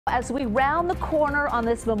As we round the corner on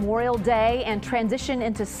this Memorial Day and transition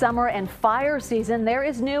into summer and fire season, there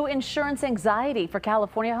is new insurance anxiety for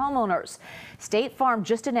California homeowners. State Farm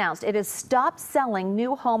just announced it has stopped selling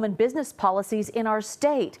new home and business policies in our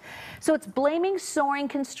state. So it's blaming soaring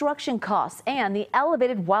construction costs and the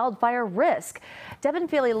elevated wildfire risk. Devin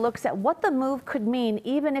Fehely looks at what the move could mean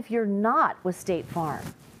even if you're not with State Farm.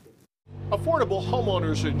 Affordable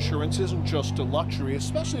homeowners insurance isn't just a luxury,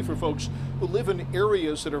 especially for folks who live in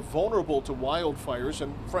areas that are vulnerable to wildfires,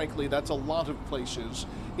 and frankly, that's a lot of places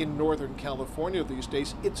in Northern California these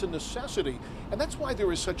days. It's a necessity, and that's why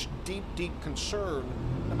there is such deep concern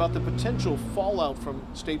about the potential fallout from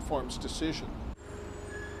State Farm's decision.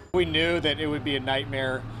 We knew that it would be a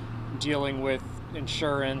nightmare dealing with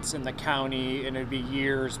insurance in the county, and it would be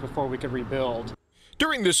years before we could rebuild.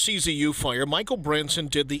 During the CZU fire, Michael Branson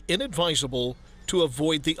did the inadvisable to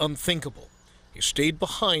avoid the unthinkable. He stayed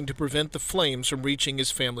behind to prevent the flames from reaching his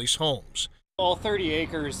family's homes. All 30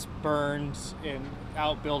 acres burned in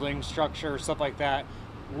outbuilding structure, stuff like that.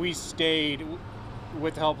 We stayed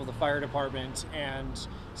with the help of the fire department and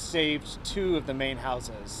saved 2 of the main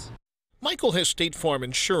houses. Michael has State Farm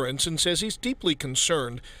insurance and says he's deeply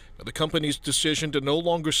concerned by the company's decision to no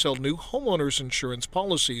longer sell new homeowners insurance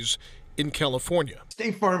policies in California.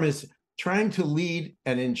 State Farm is trying to lead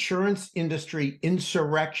an insurance industry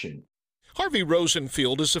insurrection. Harvey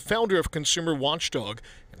Rosenfield is the founder of Consumer Watchdog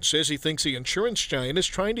and says he thinks the insurance giant is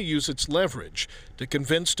trying to use its leverage to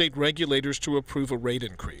convince state regulators to approve a rate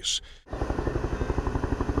increase.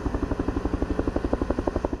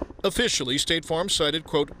 Officially, State Farm cited,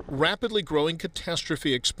 quote, rapidly growing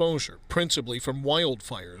catastrophe exposure, principally from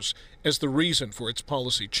wildfires, as the reason for its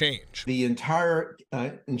policy change. The entire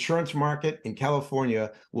insurance market in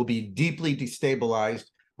California will be deeply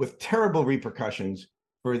destabilized with terrible repercussions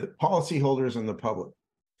for the policyholders and the public.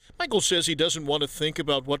 Michael says he doesn't want to think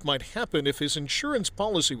about what might happen if his insurance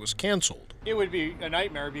policy was canceled. It would be a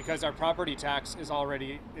nightmare because our property tax is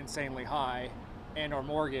already insanely high and our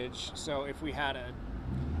mortgage. So if we had a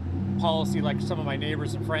policy like some of my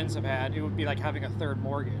neighbors and friends have had, it would be like having a third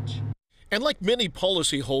mortgage. And like many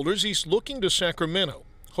policyholders, he's looking to Sacramento,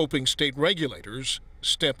 hoping state regulators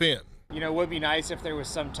step in. You know, it would be nice if there was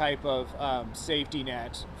some type of safety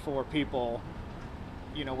net for people,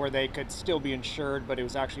 you know, where they could still be insured, but it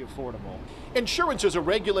was actually affordable. Insurance is a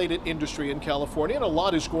regulated industry in California, and a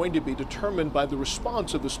lot is going to be determined by the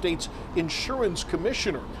response of the state's insurance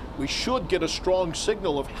commissioner. We should get a strong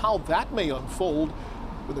signal of how that may unfold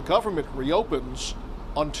when the government reopens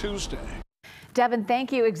on Tuesday. Devin,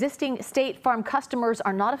 thank you. Existing State Farm customers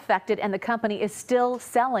are not affected, and the company is still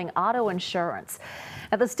selling auto insurance.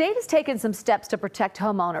 Now, the state has taken some steps to protect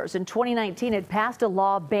homeowners. In 2019, it passed a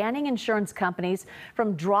law banning insurance companies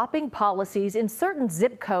from dropping policies in certain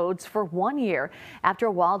zip codes for 1 year after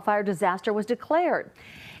a wildfire disaster was declared.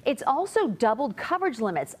 It's also doubled coverage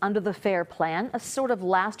limits under the FAIR plan, a sort of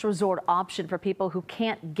last resort option for people who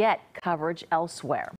can't get coverage elsewhere.